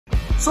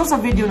So sa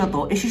video na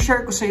to,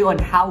 i-share ko sa iyo on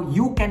how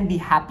you can be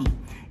happy.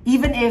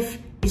 Even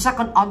if isa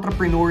kang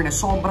entrepreneur na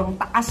sobrang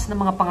taas ng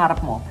mga pangarap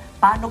mo,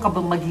 paano ka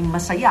bang maging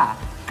masaya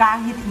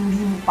kahit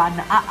hindi mo pa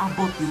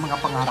naaabot yung mga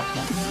pangarap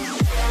mo?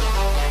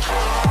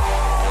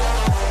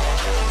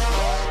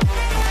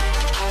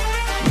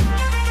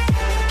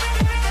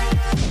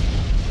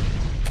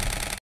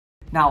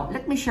 Now,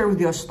 let me share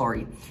with you a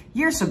story.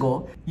 Years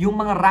ago, yung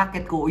mga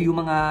racket ko o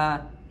yung mga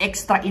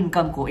extra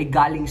income ko ay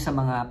galing sa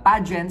mga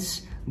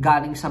pageants,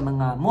 galing sa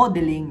mga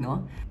modeling,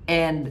 no?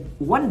 And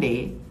one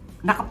day,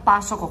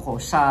 nakapasok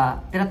ako sa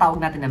tinatawag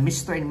natin na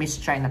Mr. and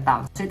Miss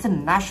Chinatown. So, it's a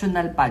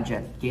national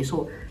pageant. Okay?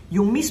 So,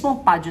 yung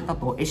mismong pageant na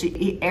to is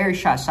i-air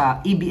siya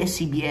sa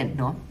ABS-CBN,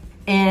 no?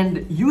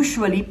 And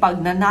usually, pag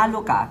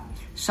nanalo ka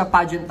sa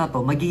pageant na to,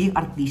 magiging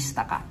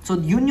artista ka. So,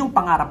 yun yung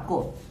pangarap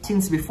ko.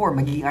 Since before,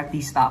 magiging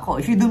artista ako.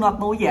 If you do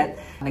not know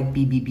yet,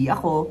 nag-PBB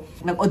ako.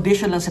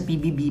 Nag-audition lang sa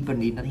PBB, pero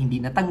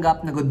hindi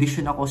natanggap.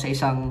 Nag-audition ako sa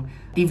isang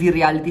TV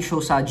reality show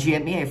sa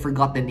GMA. I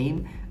forgot the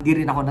name. Hindi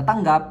rin ako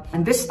natanggap.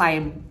 And this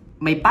time,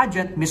 may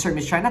pageant, Mr.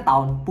 Miss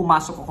Chinatown,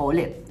 pumasok ako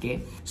ulit.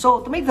 Okay?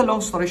 So, to make the long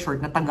story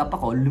short, natanggap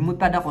ako.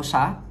 Lumutad ako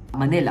sa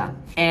Manila.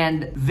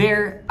 And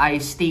there, I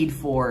stayed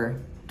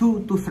for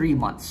 2 to 3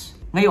 months.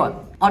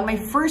 Ngayon, on my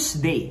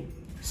first day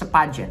sa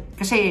pageant,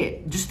 kasi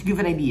just to give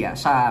an idea,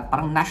 sa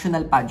parang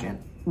national pageant,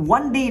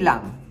 one day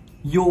lang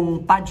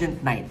yung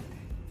pageant night.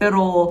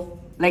 Pero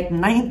like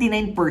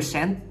 99%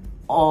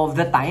 of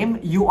the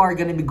time, you are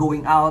gonna be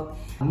going out,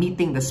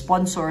 meeting the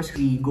sponsors.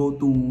 We go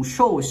to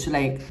shows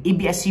like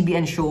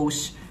ABS-CBN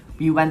shows.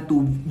 We went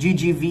to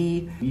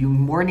GGV,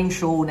 yung morning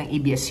show ng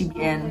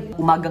ABS-CBN,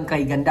 Umagang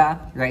Kay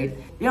Ganda, right?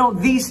 You know,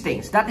 these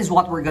things, that is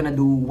what we're gonna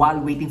do while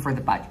waiting for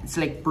the pageant. It's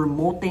like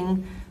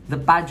promoting the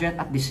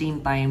pageant at the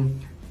same time,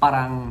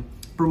 parang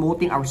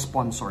promoting our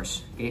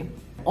sponsors, okay?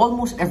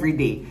 Almost every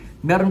day,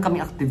 meron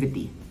kaming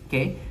activity,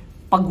 okay?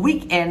 Pag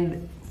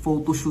weekend,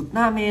 photoshoot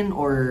namin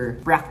or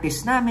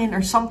practice namin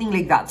or something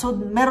like that. So,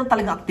 meron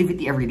talaga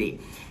activity every day.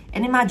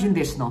 And imagine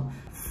this, no?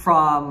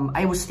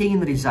 I was staying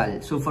in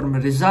Rizal. So, from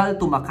Rizal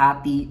to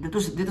Makati, that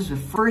was the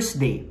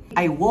first day.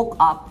 I woke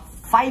up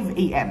 5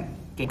 a.m.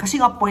 Okay? Kasi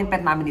yung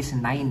appointment namin is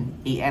 9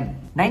 a.m.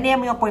 9 a.m.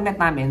 yung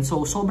appointment namin.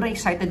 So, sobrang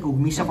excited ko.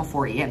 Gumising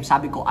ako 4 a.m.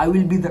 Sabi ko, I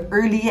will be the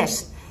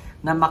earliest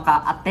na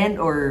maka-attend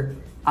or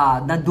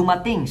na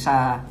dumating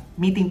sa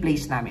meeting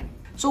place namin.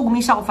 So,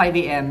 gumising ako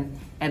 5 a.m.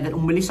 and then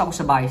umalis ako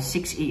sa bahay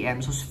 6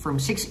 a.m. So, from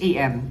 6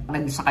 a.m.,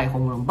 nagsakay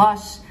ako ng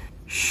bus.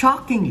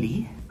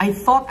 Shockingly, I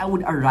thought I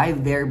would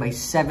arrive there by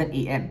 7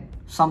 a.m.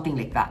 Something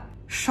like that.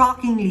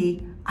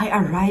 Shockingly, I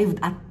arrived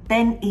at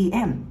 10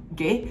 a.m.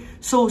 Okay?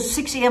 So,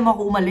 6 a.m.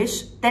 ako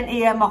umalis, 10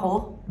 a.m.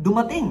 ako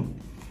dumating.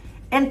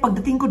 And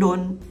pagdating ko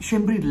doon,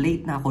 syempre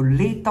late na ako.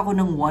 Late ako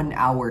ng 1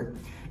 hour.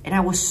 And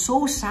I was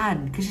so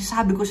sad kasi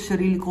sabi ko sa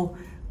sarili ko,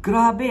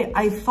 grabe,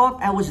 I thought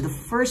I was the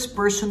first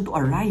person to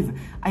arrive.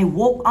 I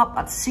woke up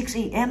at 6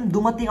 a.m.,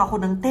 dumating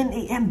ako ng 10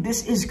 a.m.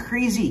 This is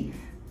crazy,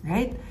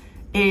 right?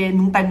 Eh,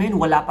 nung time na yun,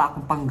 wala pa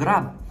akong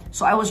pang-grab.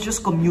 So, I was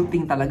just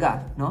commuting talaga,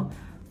 no?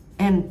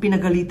 And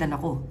pinagalitan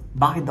ako.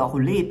 Bakit daw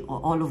ako late?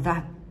 O all of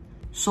that.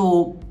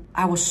 So,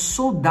 I was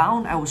so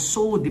down. I was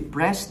so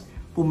depressed.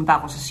 Pumunta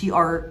ako sa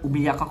CR,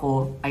 umiyak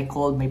ako. I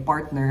called my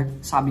partner.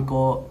 Sabi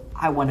ko,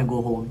 I wanna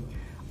go home.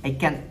 I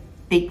can't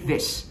take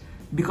this.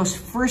 Because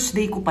first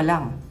day ko pa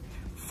lang,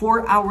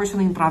 4 hours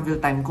na yung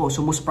travel time ko. So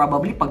most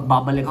probably, pag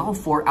babalik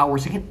ako, 4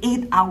 hours. Again,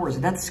 8 hours.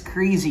 That's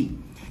crazy.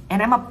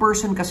 And I'm a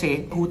person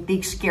kasi who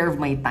takes care of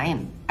my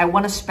time. I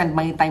want to spend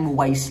my time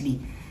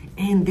wisely.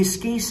 In this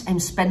case, I'm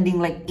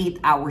spending like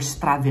 8 hours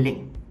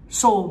traveling.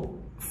 So,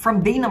 from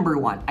day number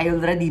 1, I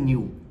already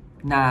knew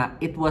na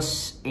it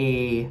was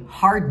a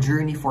hard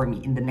journey for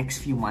me in the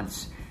next few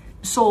months.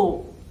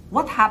 So,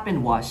 what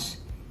happened was,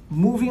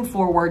 moving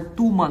forward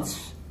 2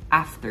 months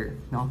after,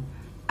 no,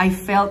 I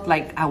felt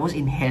like I was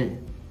in hell.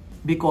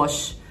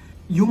 Because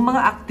yung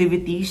mga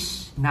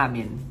activities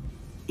namin,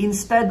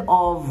 instead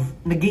of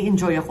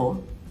nag-i-enjoy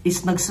ako,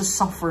 is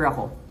nagsasuffer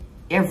ako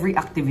every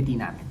activity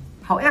namin.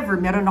 However,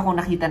 meron akong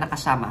nakita na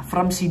kasama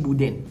from Cebu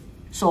din.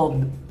 So,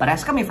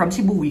 parehas kami from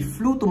Cebu, we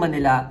flew to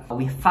Manila,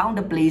 we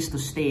found a place to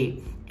stay,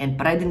 and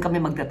pare din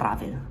kami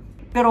magta-travel.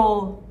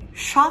 Pero,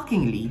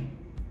 shockingly,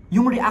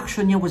 yung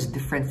reaction niya was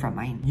different from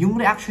mine. Yung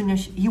reaction niya,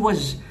 he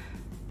was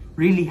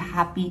really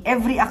happy.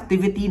 Every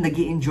activity,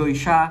 nag-i-enjoy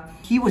siya.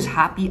 He was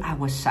happy, I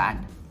was sad.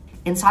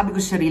 And sabi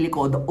ko sa sarili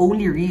ko, the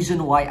only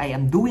reason why I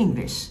am doing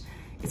this,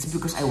 it's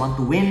because I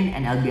want to win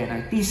and I'll be an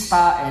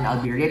artista and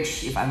I'll be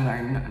rich if I'm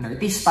an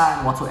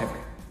artista and whatsoever.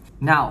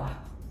 Now,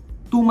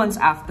 2 months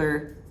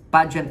after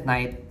pageant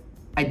night,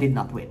 I did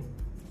not win.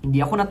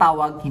 Hindi ako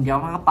natawag, hindi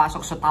ako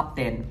nakapasok sa top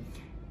 10.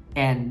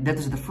 And that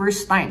was the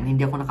first time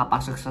hindi ako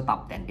nakapasok sa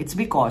top 10. It's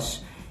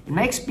because, in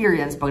my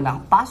experience, pag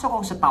nakapasok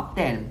ako sa top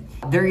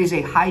 10, there is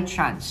a high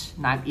chance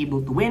na I'm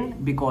able to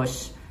win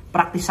because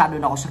praktisado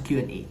na ako sa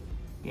Q&A.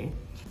 Okay?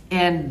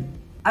 And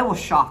I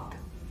was shocked.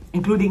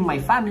 Including my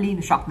family,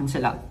 na-shocked din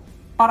sila.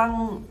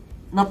 Parang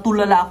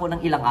natulala ako ng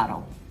ilang araw.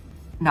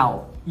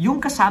 Now, yung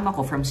kasama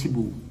ko from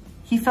Cebu,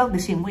 he felt the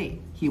same way.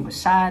 He was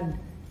sad,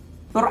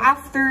 Pero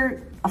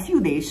after a few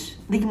days,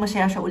 naging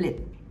masaya siya ulit.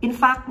 In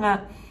fact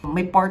nga,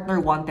 my partner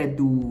wanted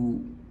to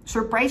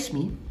surprise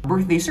me,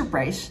 birthday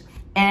surprise,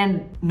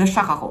 and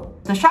nashock ako.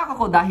 Nashock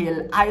ako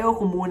dahil ayaw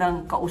ko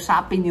munang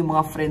kausapin yung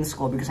mga friends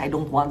ko because I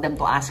don't want them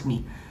to ask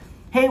me,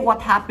 hey,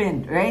 what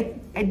happened, right?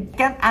 I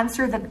can't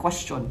answer that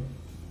question.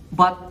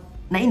 But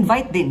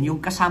na-invite din yung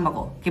kasama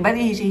ko. Okay, by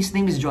the way, his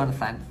name is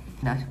Jonathan.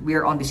 We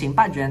are on the same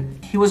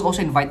pageant. He was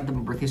also invited to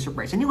my birthday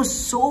surprise, and he was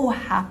so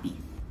happy.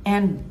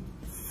 And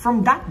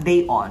from that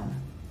day on,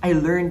 I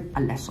learned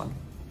a lesson.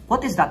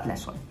 What is that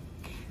lesson?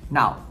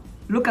 Now,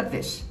 look at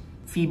this.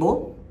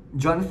 Fibo,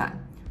 Jonathan,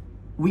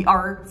 we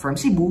are from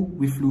Cebu.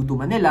 We flew to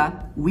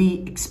Manila.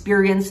 We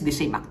experienced the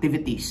same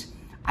activities.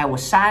 I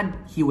was sad.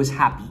 He was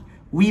happy.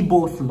 We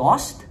both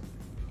lost.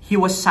 He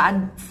was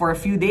sad for a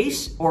few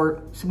days,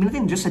 or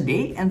sabihin just a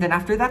day, and then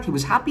after that, he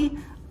was happy.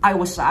 I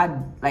was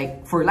sad,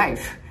 like, for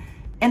life.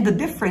 And the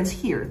difference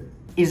here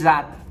is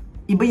that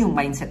iba yung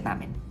mindset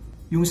namin.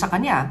 Yung sa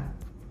kanya,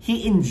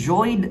 he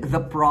enjoyed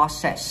the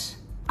process.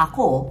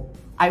 Ako,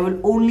 I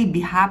will only be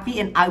happy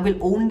and I will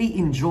only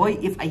enjoy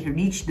if I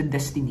reach the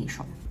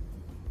destination.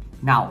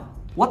 Now,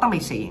 what am I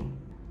saying?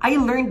 I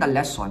learned a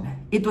lesson.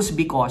 It was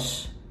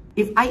because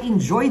if I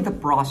enjoy the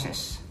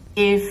process,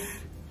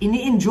 if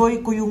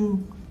ini-enjoy ko yung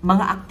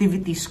mga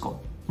activities ko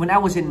when I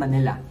was in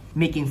Manila,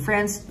 making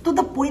friends, to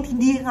the point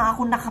hindi nga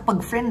ako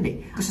nakapag-friend eh.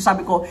 Kasi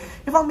sabi ko,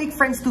 if I'll make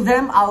friends to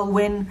them, I'll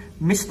win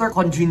Mr.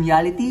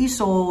 Congeniality,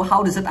 so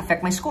how does that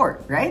affect my score,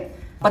 right?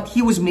 But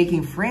he was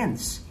making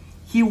friends.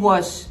 He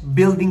was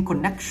building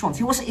connections.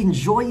 He was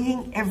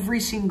enjoying every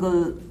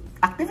single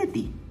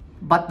activity.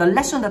 But the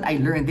lesson that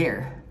I learned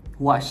there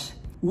was,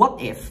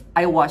 what if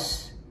I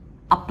was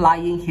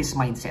applying his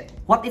mindset?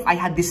 What if I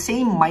had the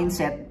same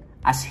mindset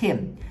as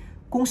him?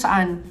 Kung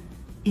saan,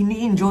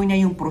 ini-enjoy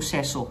niya yung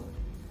proseso.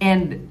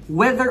 And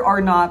whether or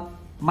not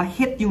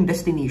ma-hit yung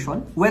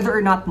destination, whether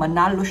or not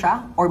manalo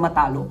siya or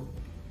matalo,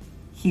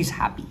 he's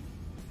happy.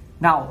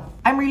 Now,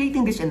 I'm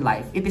relating this in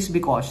life. It is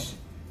because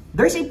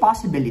there's a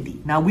possibility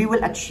na we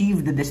will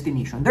achieve the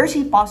destination. There's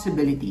a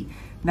possibility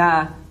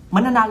na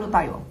mananalo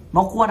tayo,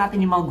 makukuha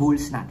natin yung mga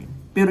goals natin.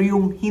 Pero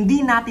yung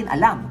hindi natin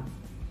alam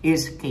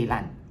is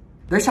kailan.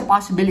 There's a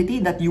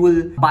possibility that you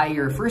will buy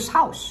your first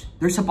house.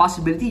 There's a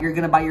possibility you're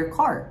gonna buy your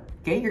car.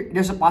 Okay?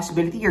 There's a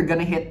possibility you're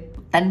gonna hit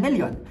 10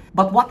 million.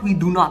 But what we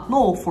do not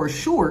know for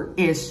sure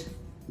is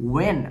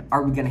when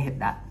are we gonna hit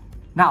that?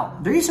 Now,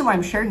 the reason why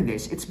I'm sharing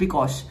this, it's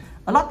because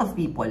a lot of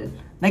people,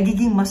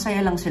 nagiging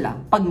masaya lang sila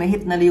pag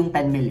na-hit nila yung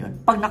 10 million,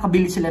 pag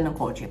nakabili sila ng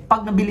kotse,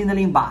 pag nabili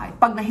nila yung bahay,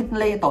 pag na-hit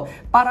nila ito,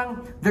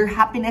 parang their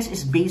happiness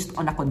is based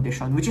on a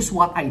condition, which is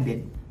what I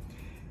did.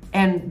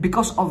 And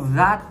because of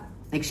that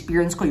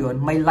experience ko yun,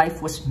 my life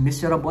was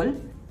miserable.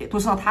 It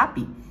was not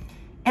happy.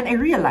 And I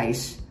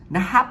realized na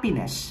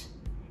happiness,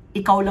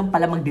 ikaw lang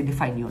pala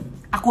magde-define yun.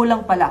 Ako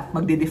lang pala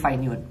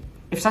magde-define yun.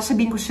 If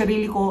sasabihin ko sa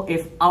sarili ko,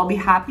 if I'll be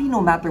happy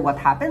no matter what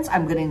happens,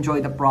 I'm gonna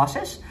enjoy the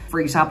process. For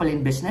example,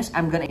 in business,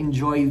 I'm gonna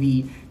enjoy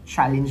the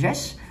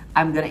challenges.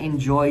 I'm gonna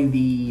enjoy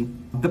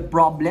the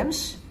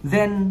problems.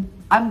 Then,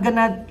 I'm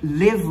gonna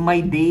live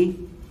my day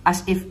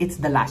as if it's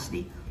the last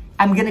day.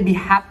 I'm gonna be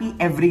happy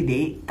every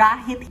day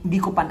kahit hindi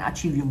ko pa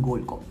na-achieve yung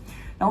goal ko.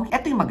 Now,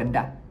 eto yung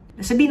maganda.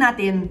 Sabihin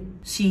natin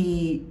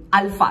si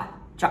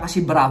Alpha tsaka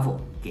si Bravo.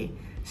 Okay?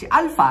 Si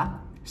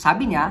Alpha,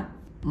 sabi niya,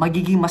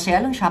 magiging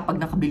masaya lang siya pag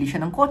nakabili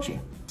siya ng kotse.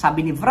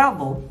 Sabi ni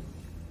Bravo,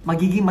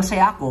 magiging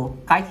masaya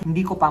ako kahit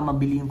hindi ko pa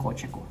mabili yung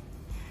kotse ko.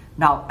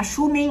 Now,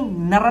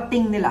 assuming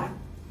narating nila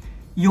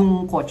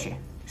yung kotse,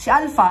 si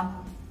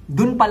Alpha,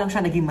 dun pa lang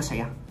siya naging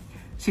masaya.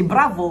 Si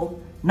Bravo,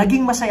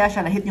 naging masaya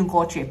siya na hit yung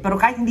kotse, pero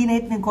kahit hindi na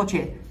hit yung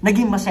kotse,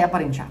 naging masaya pa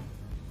rin siya.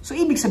 So,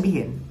 ibig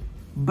sabihin,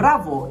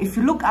 Bravo, if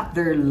you look at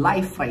their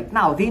life right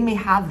now, they may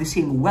have the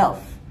same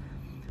wealth,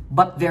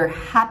 but their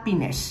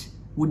happiness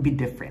would be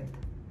different.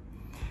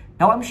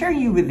 Now, I'm sharing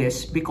you with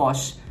this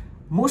because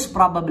most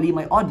probably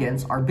my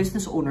audience are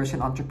business owners and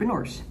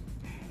entrepreneurs.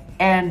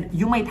 And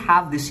you might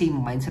have the same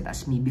mindset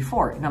as me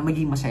before, na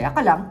maging masaya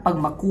ka lang pag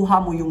makuha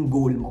mo yung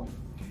goal mo.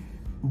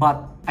 But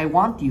I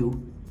want you,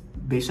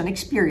 based on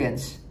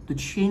experience, to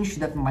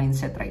change that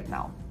mindset right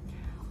now.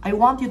 I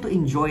want you to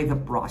enjoy the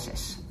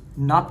process,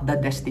 not the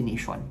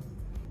destination.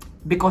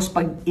 Because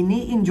pag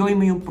ini-enjoy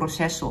mo yung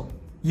proseso,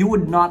 you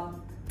would not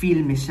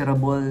feel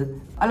miserable.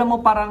 Alam mo,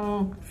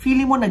 parang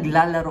feeling mo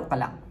naglalaro ka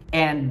lang.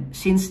 And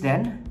since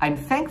then, I'm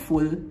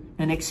thankful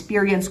na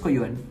na-experience ko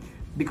yun.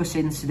 Because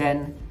since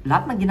then,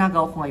 lahat ng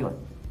ginagawa ko ngayon,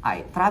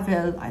 I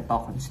travel, I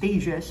talk on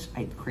stages,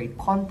 I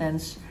create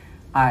contents,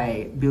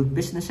 I build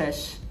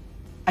businesses.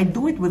 I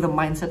do it with the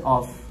mindset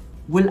of,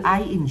 will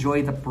I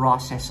enjoy the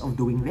process of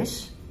doing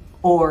this?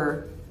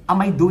 Or am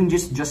I doing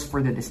this just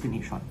for the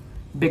destination?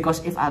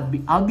 Because if I'll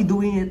be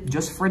doing it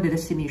just for the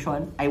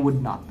destination, I would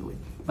not do it.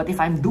 But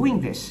if I'm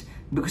doing this,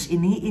 because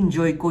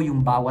ini-enjoy ko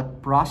yung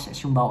bawat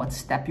process, yung bawat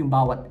step, yung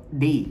bawat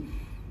day,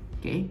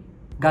 okay?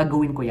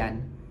 Gagawin ko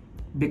yan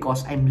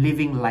because I'm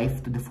living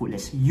life to the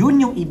fullest.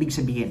 Yun yung ibig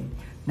sabihin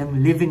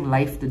ng living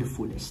life to the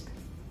fullest.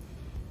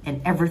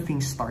 And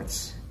everything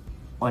starts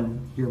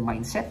on your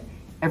mindset.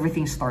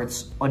 everything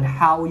starts on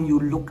how you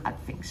look at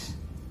things.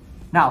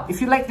 Now,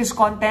 if you like this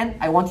content,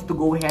 I want you to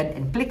go ahead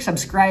and click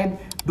subscribe.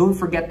 Don't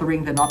forget to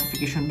ring the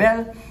notification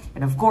bell.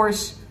 And of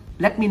course,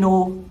 let me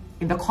know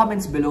in the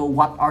comments below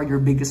what are your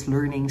biggest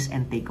learnings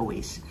and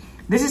takeaways.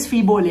 This is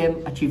Fibo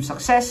Lim. Achieve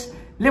success,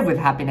 live with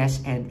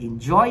happiness, and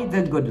enjoy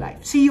the good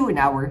life. See you in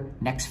our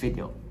next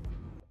video.